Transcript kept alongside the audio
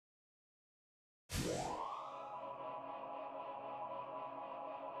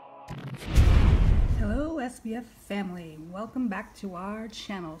Hello SBF family, welcome back to our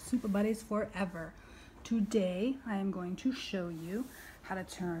channel, Super Buddies Forever. Today I am going to show you how to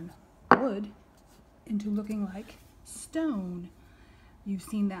turn wood into looking like stone. You've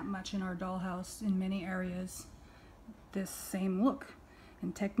seen that much in our dollhouse in many areas, this same look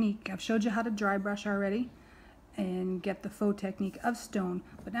and technique. I've showed you how to dry brush already and get the faux technique of stone,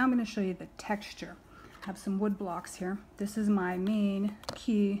 but now I'm going to show you the texture. I have some wood blocks here. This is my main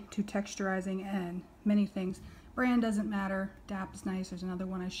key to texturizing and many things. Brand doesn't matter. DAP is nice. There's another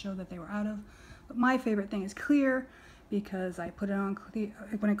one I showed that they were out of. But my favorite thing is clear, because I put it on clear.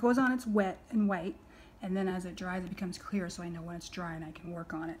 When it goes on, it's wet and white, and then as it dries, it becomes clear, so I know when it's dry and I can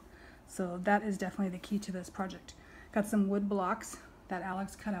work on it. So that is definitely the key to this project. Got some wood blocks that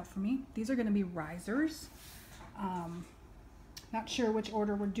Alex cut out for me. These are going to be risers. Not sure which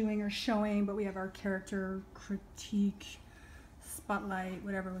order we're doing or showing, but we have our character, critique, spotlight,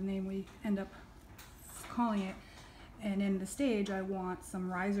 whatever name we end up calling it. And in the stage, I want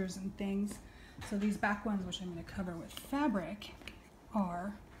some risers and things. So these back ones, which I'm going to cover with fabric,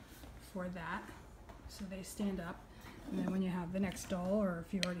 are for that. So they stand up. And then when you have the next doll, or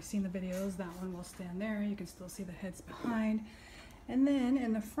if you've already seen the videos, that one will stand there. You can still see the heads behind. And then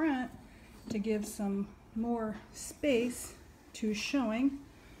in the front, to give some more space to showing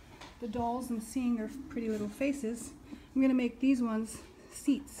the dolls and seeing their pretty little faces, I'm going to make these ones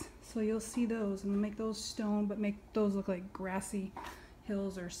seats. So you'll see those and make those stone, but make those look like grassy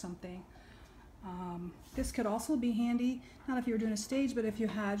hills or something. This could also be handy, not if you were doing a stage, but if you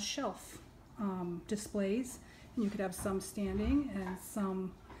had shelf displays, and you could have some standing and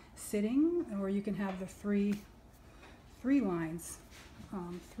some sitting, or you can have the three lines,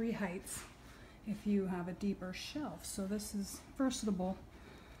 three heights, if you have a deeper shelf. So this is versatile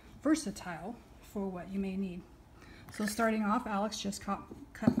for what you may need. So starting off, Alex just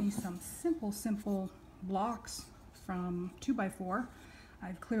cut me some simple blocks from 2x4.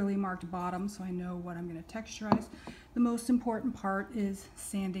 I've clearly marked bottom, so I know what I'm going to texturize. The most important part is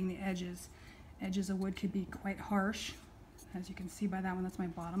sanding the edges. Edges of wood could be quite harsh. As you can see by that one, that's my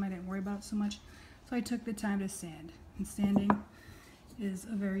bottom. I didn't worry about it so much. So I took the time to sand. And sanding is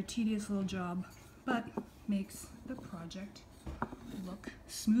a very tedious little job, but makes the project look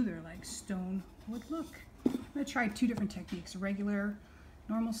smoother, like stone would look. I'm going to try two different techniques, regular,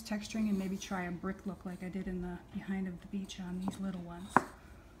 normal texturing, and maybe try a brick look like I did in the behind of the beach on these little ones. Hope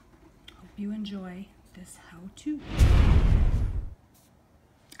you enjoy this how-to.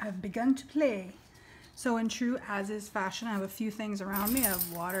 I've begun to play. So in true as-is fashion, I have a few things around me. I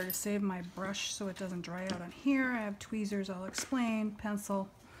have water to save my brush so it doesn't dry out on here. I have tweezers, I'll explain, pencil,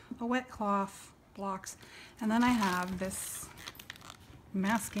 a wet cloth, blocks, and then I have this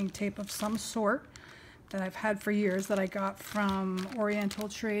masking tape of some sort that I've had for years that I got from Oriental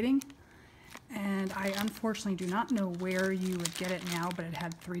Trading, and I unfortunately do not know where you would get it now, but it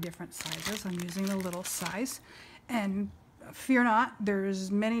had 3 different sizes. I'm using the little size, and fear not,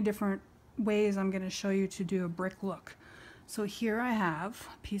 there's many different ways I'm going to show you to do a brick look. So here I have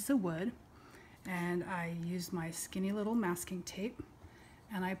a piece of wood, and I used my skinny little masking tape,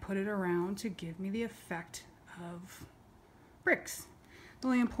 and I put it around to give me the effect of bricks. The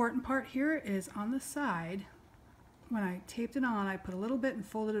only important part here is on the side. When I taped it on, I put a little bit and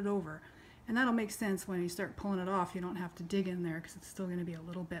folded it over, and that'll make sense when you start pulling it off. You don't have to dig in there because it's still going to be a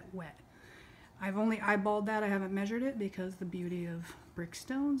little bit wet. I've only eyeballed that. I haven't measured it, because the beauty of brick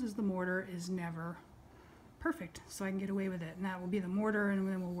stones is the mortar is never perfect, so I can get away with it, and that will be the mortar, and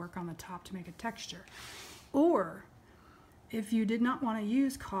then we'll work on the top to make a texture. Or if you did not want to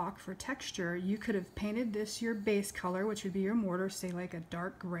use caulk for texture, you could have painted this your base color, which would be your mortar, say like a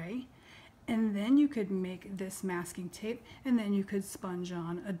dark gray, and then you could make this masking tape, and then you could sponge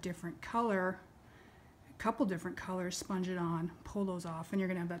on a different color, a couple different colors, sponge it on, pull those off, and you're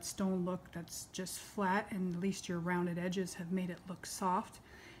going to have that stone look that's just flat, and at least your rounded edges have made it look soft,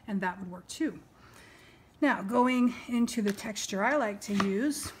 and that would work too. Now, going into the texture I like to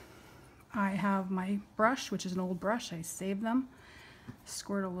use, I have my brush, which is an old brush. I saved them.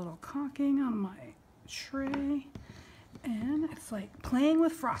 Squirt a little caulking on my tray, and it's like playing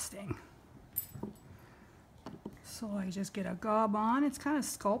with frosting. So I just get a gob on. It's kind of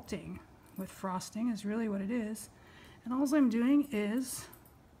sculpting with frosting is really what it is. And all I'm doing is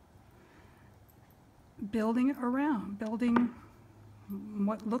building around, building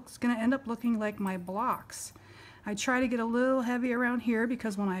what looks going to end up looking like my blocks. I try to get a little heavy around here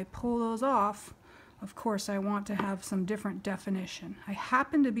because when I pull those off, of course, I want to have some different definition. I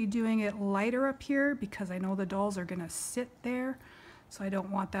happen to be doing it lighter up here because I know the dolls are going to sit there, so I don't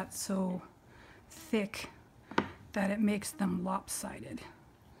want that so thick that it makes them lopsided.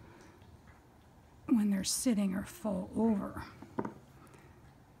 when they're sitting or fall over.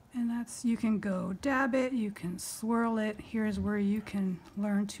 And that's, you can go dab it, you can swirl it. Here's where you can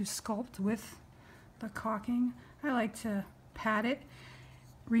learn to sculpt with the caulking. I like to pat it.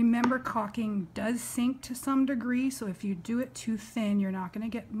 Remember, caulking does sink to some degree, so if you do it too thin, you're not going to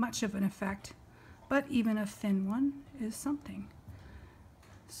get much of an effect. But even a thin one is something.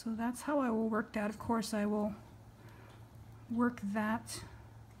 So that's how I will work that. Of course, I will work that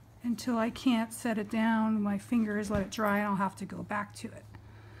until I can't set it down. My fingers let it dry and I'll have to go back to it.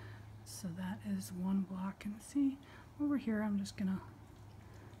 So that is one block. And see, over here I'm just gonna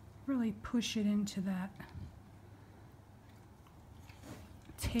really push it into that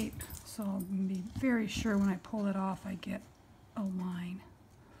tape. So I'll be very sure when I pull it off I get a line.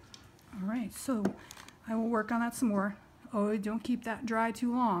 All right, so I will work on that some more. Oh, don't keep that dry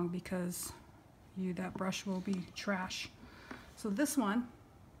too long because that brush will be trash. So this one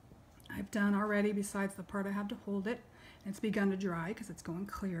I've done already besides the part I have to hold it. It's begun to dry because it's going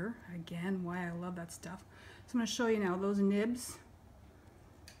clear. Again, why I love that stuff. So I'm going to show you now those nibs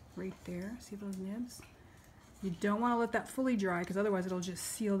right there. See those nibs? You don't want to let that fully dry because otherwise it'll just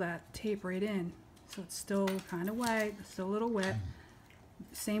seal that tape right in. So it's still kind of wet, still a little wet.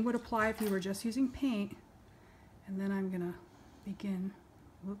 Same would apply if you were just using paint. And then I'm going to begin,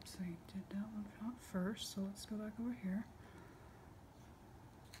 whoops, I did that one not first, so let's go back over here.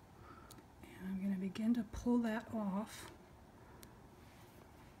 And I'm going to begin to pull that off.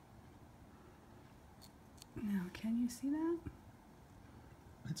 Now, can you see that?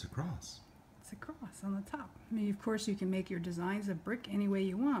 It's a cross. It's a cross on the top. I mean, of course, you can make your designs of brick any way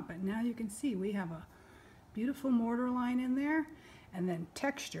you want, but now you can see we have a beautiful mortar line in there. And then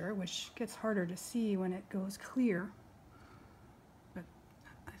texture, which gets harder to see when it goes clear, but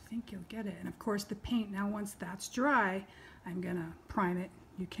I think you'll get it. And of course the paint, now once that's dry, I'm gonna prime it.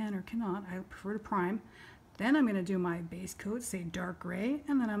 You can or cannot, I prefer to prime. Then I'm gonna do my base coat, say dark gray,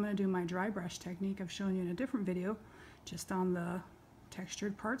 and then I'm gonna do my dry brush technique I've shown you in a different video, just on the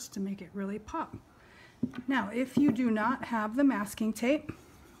textured parts to make it really pop. Now, if you do not have the masking tape,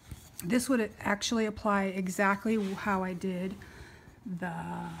 this would actually apply exactly how I did the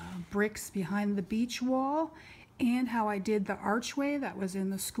bricks behind the beach wall and how I did the archway that was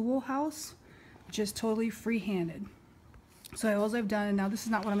in the schoolhouse, just totally free-handed. So all I've done, and now this is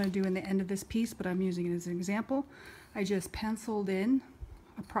not what I'm going to do in the end of this piece, but I'm using it as an example. I just penciled in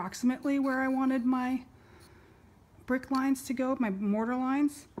approximately where I wanted my brick lines to go, my mortar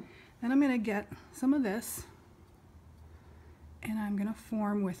lines. Then I'm going to get some of this and I'm going to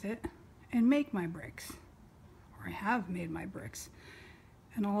form with it and make my bricks. Or I have made my bricks.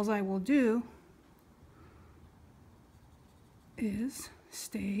 And all I will do is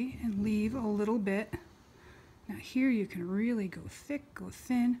stay and leave a little bit. Now here you can really go thick, go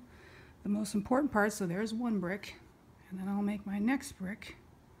thin. The most important part, so there's one brick, and then I'll make my next brick.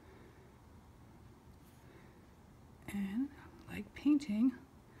 And like painting,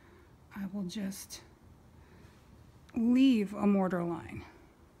 I will just leave a mortar line.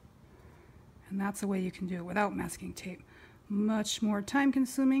 And that's the way you can do it without masking tape. Much more time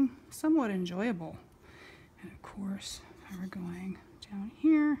consuming, somewhat enjoyable. And of course, if I were going down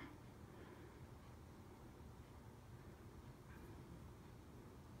here,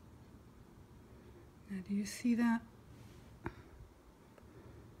 now do you see that?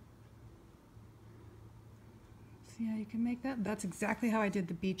 See how you can make that? That's exactly how I did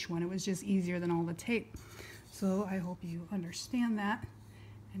the beach one. It was just easier than all the tape. So I hope you understand that.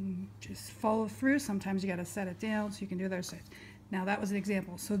 And just follow through. Sometimes you got to set it down so you can do the other side. Now that was an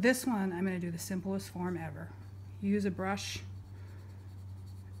example. So this one, I'm going to do the simplest form ever. Use a brush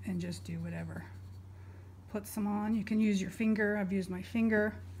and just do whatever. Put some on. You can use your finger. I've used my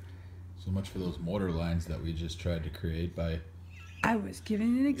finger. So much for those mortar lines that we just tried to create by... I was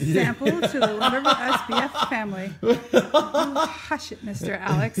giving an example to the wonderful SBF family. Oh, hush it, Mr.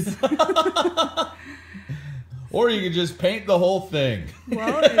 Alex. Or you could just paint the whole thing.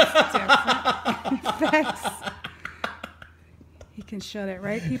 Well, it's different effects. You can shut it,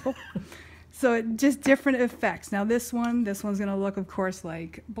 right, people? So just different effects. Now this one's going to look, of course,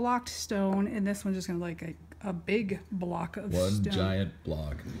 like blocked stone, and this one's just going to look like a big block of stone. One giant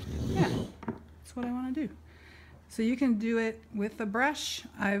block. Yeah, that's what I want to do. So you can do it with a brush.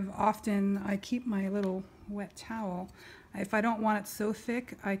 I keep my little wet towel. If I don't want it so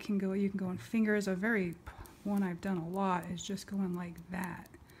thick, you can go in fingers. One I've done a lot is just going like that.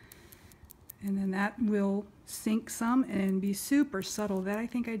 And then that will sink some and be super subtle. That I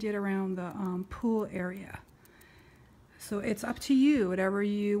think I did around the pool area. So it's up to you, whatever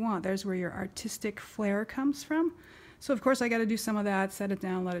you want. There's where your artistic flair comes from. So of course I got to do some of that, set it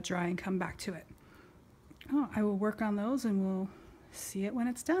down, let it dry, and come back to it. I will work on those and we'll see it when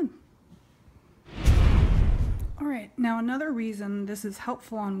it's done. All right, now another reason this is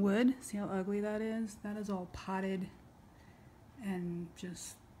helpful on wood, see how ugly that is? That is all potted and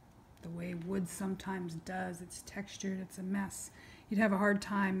just the way wood sometimes does. It's textured, it's a mess. You'd have a hard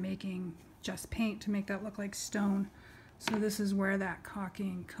time making just paint to make that look like stone. So this is where that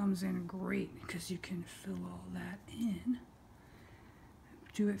caulking comes in great, because you can fill all that in.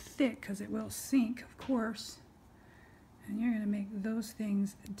 Do it thick because it will sink, of course. And you're going to make those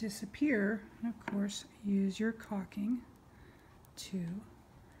things disappear. And of course, use your caulking to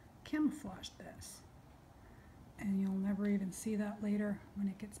camouflage this. And you'll never even see that later when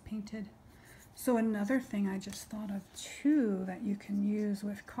it gets painted. So another thing I just thought of too that you can use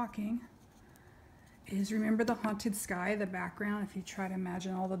with caulking is, remember the haunted sky, the background? If you try to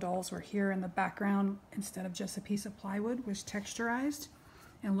imagine all the dolls were here and the background, instead of just a piece of plywood, was texturized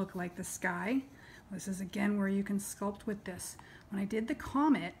and looked like the sky. This is again where you can sculpt with this. When I did the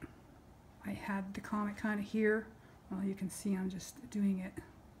comet, I had the comet kind of here. Well, you can see I'm just doing it.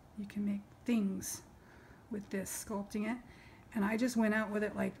 You can make things with this, sculpting it. And I just went out with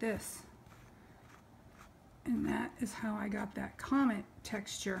it like this. And that is how I got that comet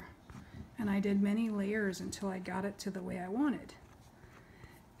texture. And I did many layers until I got it to the way I wanted.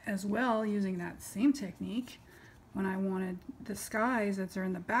 As well, using that same technique, when I wanted the skies that are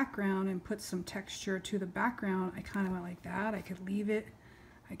in the background and put some texture to the background, I kind of went like that. I could leave it.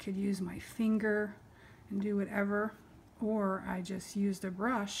 I could use my finger and do whatever. Or I just used a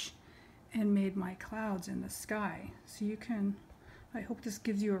brush and made my clouds in the sky. So you can, I hope this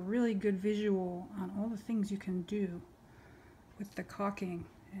gives you a really good visual on all the things you can do with the caulking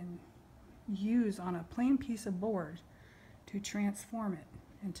and use on a plain piece of board to transform it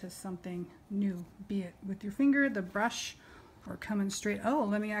into something new, be it with your finger, the brush, or coming straight. Oh,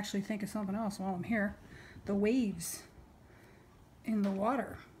 let me actually think of something else while I'm here. The waves in the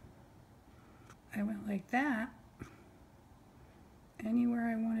water. I went like that. Anywhere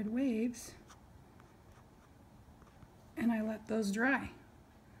I wanted waves, and I let those dry.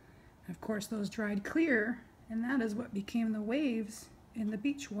 Of course, those dried clear, and that is what became the waves in the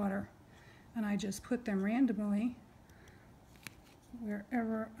beach water. And I just put them randomly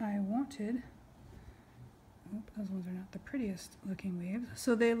wherever I wanted. Oop, those ones are not the prettiest looking waves.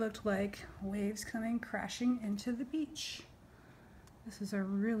 So they looked like waves coming crashing into the beach. This is a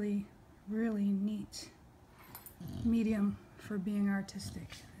really, really neat medium for being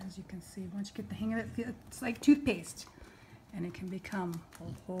artistic. As you can see, once you get the hang of it, it's like toothpaste. And it can become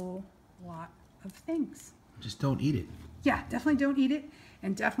a whole lot of things. Just don't eat it. Yeah, definitely don't eat it,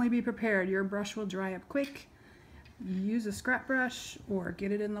 and definitely be prepared. Your brush will dry up quick. Use a scrap brush or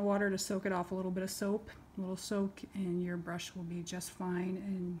get it in the water to soak it off, a little bit of soap, a little soak, and your brush will be just fine.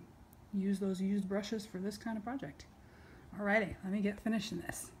 And use those used brushes for this kind of project. Alrighty, let me get finishing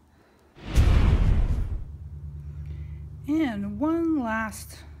this. And one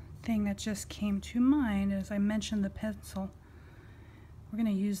last thing that just came to mind as I mentioned the pencil. We're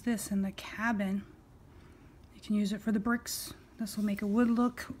going to use this in the cabin. You can use it for the bricks. This will make a wood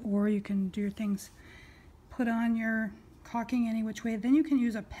look, or you can do your things, put on your caulking any which way. Then you can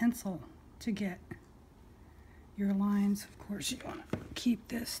use a pencil to get your lines. Of course, you want to keep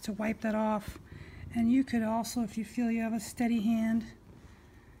this to wipe that off. And you could also, if you feel you have a steady hand,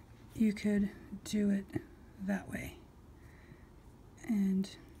 you could do it that way. And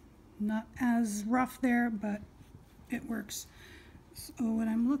not as rough there, but it works. So what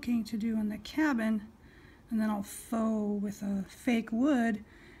I'm looking to do in the cabin, and then I'll faux with a fake wood,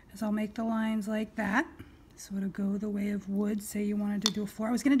 is I'll make the lines like that. So it'll go the way of wood. Say you wanted to do a floor.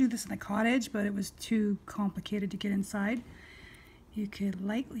 I was going to do this in the cottage, but it was too complicated to get inside. You could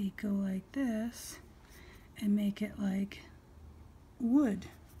lightly go like this and make it like wood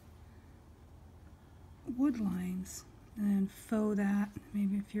lines. And then faux that.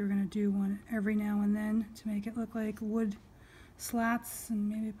 Maybe if you're going to do one every now and then to make it look like wood slats, and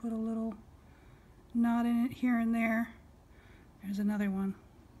maybe put a little knot in it here and there. There's another one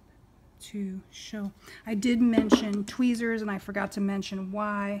to show. I did mention tweezers, and I forgot to mention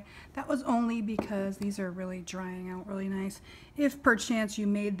why. That was only because these are really drying out really nice. If perchance you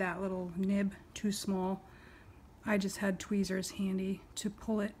made that little nib too small, I just had tweezers handy to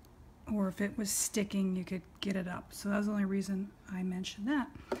pull it, or if it was sticking, you could get it up. So that's the only reason I mentioned that.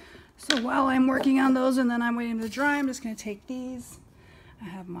 So while I'm working on those and then I'm waiting to dry, I'm just going to take these. I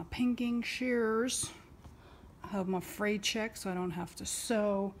have my pinking shears. I have my fray check so I don't have to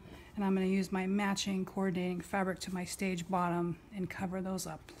sew. And I'm going to use my matching coordinating fabric to my stage bottom and cover those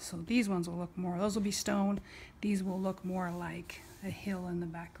up. So these ones will look more, those will be stone. These will look more like a hill in the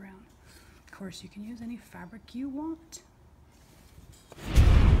background. Of course, you can use any fabric you want.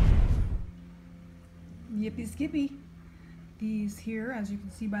 Yippee skippy. These here, as you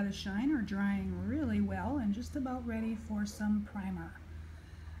can see by the shine, are drying really well and just about ready for some primer.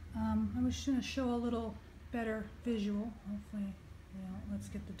 I was going to show a little better visual. Hopefully, let's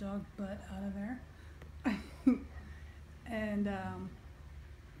get the dog butt out of there. And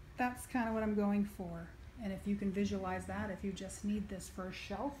that's kind of what I'm going for. And if you can visualize that, if you just need this for a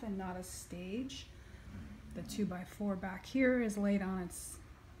shelf and not a stage, the 2x4 back here is laid on its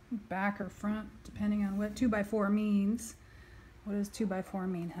back or front, depending on what 2x4 means. What does 2x4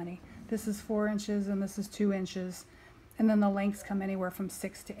 mean, honey? This is 4 inches and this is 2 inches. And then the lengths come anywhere from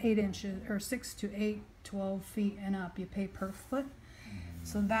 6 to 8 inches, or 6 to 8, 12 feet and up. You pay per foot.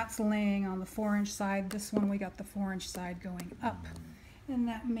 So that's laying on the 4-inch side. This one we got the 4-inch side going up. And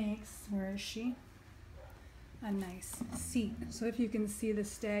that makes, where is she? A nice seat. So if you can see the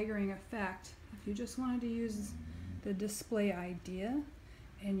staggering effect, if you just wanted to use the display idea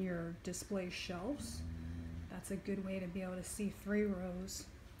in your display shelves, that's a good way to be able to see 3 rows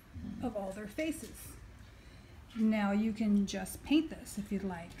of all their faces. Now you can just paint this if you'd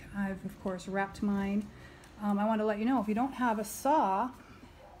like. I've of course wrapped mine. I want to let you know, if you don't have a saw,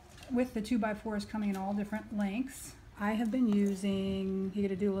 with the 2x4s coming in all different lengths, I have been using, you got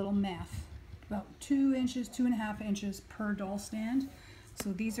to do a little math, about 2 inches, 2.5 inches per doll stand.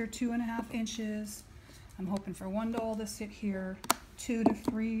 So these are 2.5 inches. I'm hoping for 1 doll to sit here, 2 to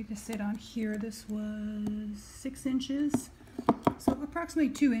 3 to sit on here. This was 6 inches. So approximately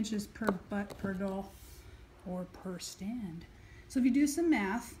 2 inches per butt per doll or per stand. So if you do some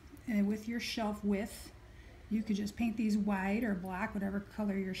math, and with your shelf width, you could just paint these white or black, whatever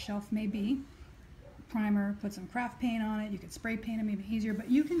color your shelf may be. Primer, put some craft paint on it. You could spray paint them even easier, but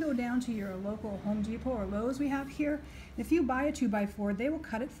you can go down to your local Home Depot or Lowe's we have here. If you buy a 2x4, they will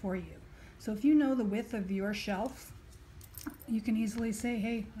cut it for you. So if you know the width of your shelf, you can easily say,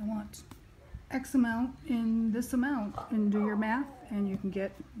 hey, I want X amount in this amount, and do your math, and you can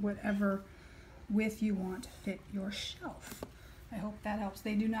get whatever width you want to fit your shelf. I hope that helps.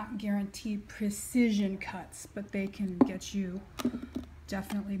 They do not guarantee precision cuts, but they can get you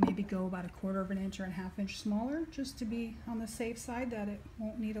definitely maybe go about 1/4 of an inch or 1/2 inch smaller, just to be on the safe side that it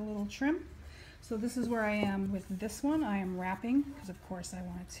won't need a little trim. So this is where I am with this one. I am wrapping because of course I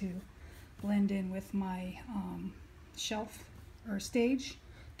wanted to blend in with my shelf or stage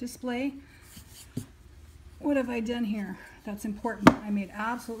display. What have I done here? That's important. I made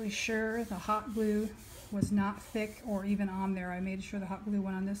absolutely sure the hot glue was not thick or even on there. I made sure the hot glue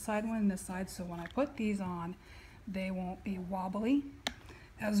went on this side, went on this side, so when I put these on, they won't be wobbly.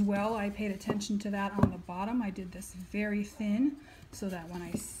 As well, I paid attention to that on the bottom. I did this very thin so that when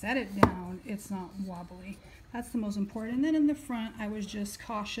I set it down, it's not wobbly. That's the most important. And then in the front, I was just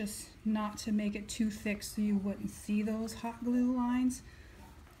cautious not to make it too thick so you wouldn't see those hot glue lines.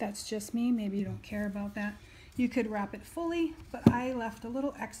 That's just me. Maybe you don't care about that. You could wrap it fully, but I left a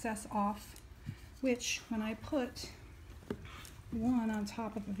little excess off, which when I put one on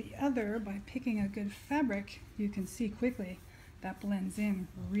top of the other by picking a good fabric, you can see quickly that blends in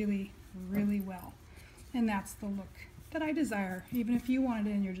really, really well. And that's the look that I desire. Even if you wanted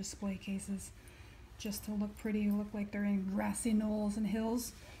it in your display cases, just to look pretty, look like they're in grassy knolls and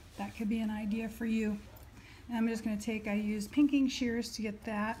hills, that could be an idea for you. And I'm just going to take, I used pinking shears to get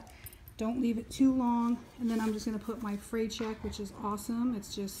that. Don't leave it too long. And then I'm just going to put my fray check, which is awesome.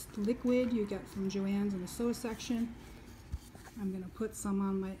 It's just liquid you get from Joann's in the sew section. I'm going to put some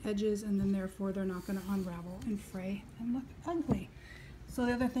on my edges, and then therefore they're not going to unravel and fray and look ugly. So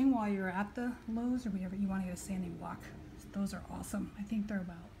the other thing, while you're at the Lowe's or wherever you want to get a sanding block, those are awesome. I think they're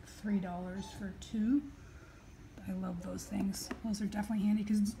about $3 for 2. I love those things. Those are definitely handy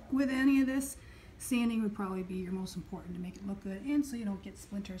because with any of this, sanding would probably be your most important to make it look good and so you don't get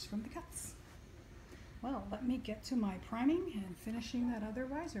splinters from the cuts. Well, let me get to my priming and finishing that other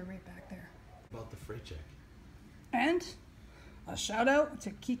riser right back there. About the freight check. And a shout out to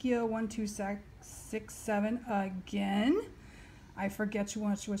Kikio1267 again. I forget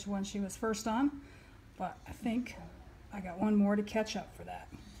which one she was first on, but I think I got one more to catch up for that.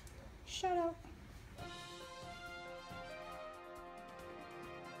 Shout out.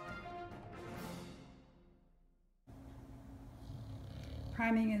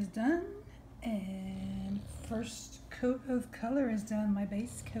 Priming is done, and first coat of color is done, my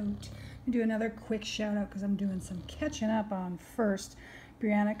base coat. I'm do another quick shout out because I'm doing some catching up on first.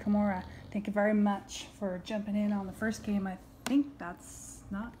 Brianna Kimura, thank you very much for jumping in on the first game. I think that's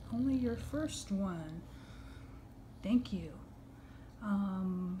not only your first one. Thank you.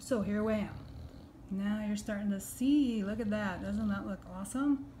 So here I am. Now you're starting to see, look at that. Doesn't that look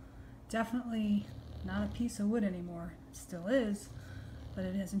awesome? definitely not a piece of wood anymore. It still is, but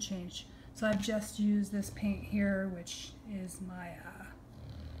it hasn't changed. So I've just used this paint here, which is my,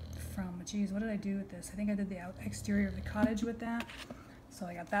 geez, what did I do with this? I think I did the exterior of the cottage with that. So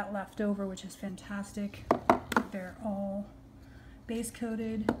I got that left over, which is fantastic. They're all base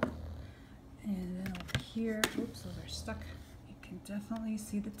coated. And then over here, oops, those are stuck. You can definitely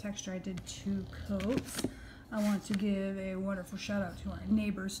see the texture. I did 2 coats. I want to give a wonderful shout out to our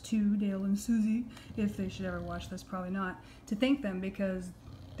neighbors too, Dale and Susie, if they should ever watch this, probably not, to thank them because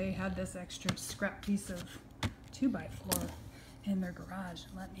they had this extra scrap piece of 2x4 in their garage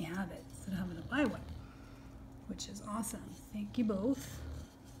and let me have it instead of having to buy one, which is awesome. Thank you both.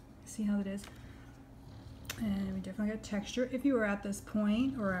 See how it is? And we definitely got texture. If you were at this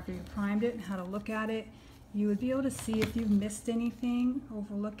point or after you primed it and had a look at it, you would be able to see if you've missed anything,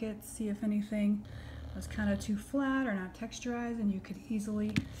 overlook it, see if anything was kind of too flat or not texturized, and you could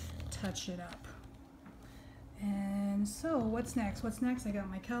easily touch it up. And so what's next? What's next? I got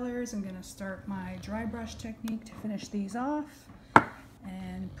my colors. I'm gonna start my dry brush technique to finish these off.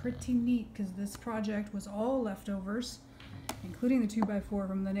 And pretty neat because this project was all leftovers, including the 2x4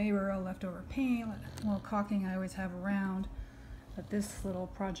 from the neighbor, all leftover paint. Well, caulking I always have around, but this little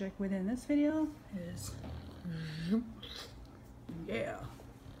project within this video is, yeah,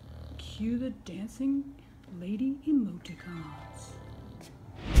 cue the dancing lady emoticons.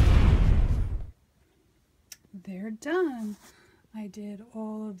 They're done. I did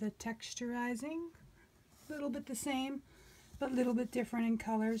all of the texturizing, a little bit the same, but a little bit different in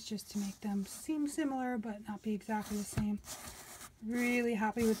colors just to make them seem similar but not be exactly the same. Really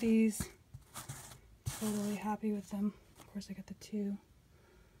happy with these. Totally happy with them. Of course I got the 2.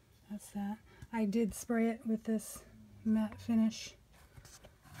 That's that. I did spray it with this matte finish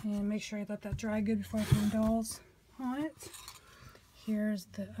and make sure I let that dry good before I put the dolls on it. Here's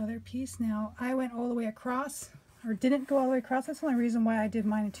the other piece. Now I went all the way across, or didn't go all the way across. That's the only reason why I did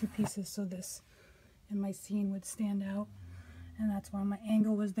mine in 2 pieces, so this in my scene would stand out. And that's why my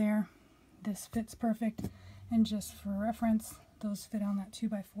angle was there. This fits perfect. And just for reference, those fit on that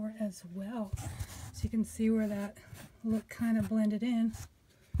 2x4 as well. So you can see where that look kind of blended in.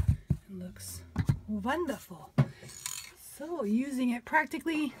 It looks wonderful. So using it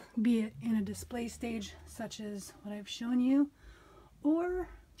practically, be it in a display stage such as what I've shown you, or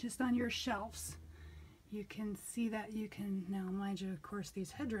just on your shelves, you can see that you can, now mind you, of course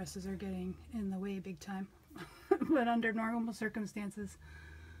these headdresses are getting in the way big time, but under normal circumstances,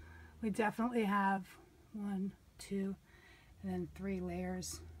 we definitely have 1, 2, and then 3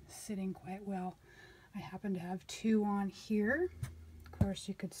 layers sitting quite well. I happen to have 2 on here. Of course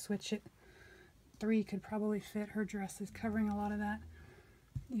you could switch it. 3 could probably fit. Her dress is covering a lot of that.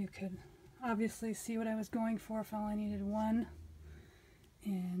 You could obviously see what I was going for if I only needed 1.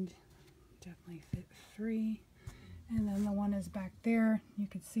 And definitely fit 3, and then the one is back there. You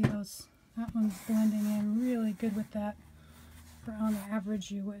can see those, that one's blending in really good with that. For on the average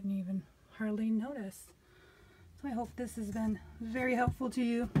you wouldn't even hardly notice. So I hope this has been very helpful to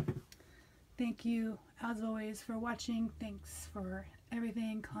you. Thank you as always for watching. Thanks for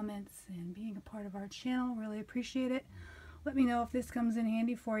everything, comments, and being a part of our channel. Really appreciate it. Let me know if this comes in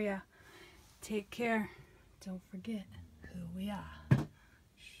handy for you. Take care. Don't forget who we are.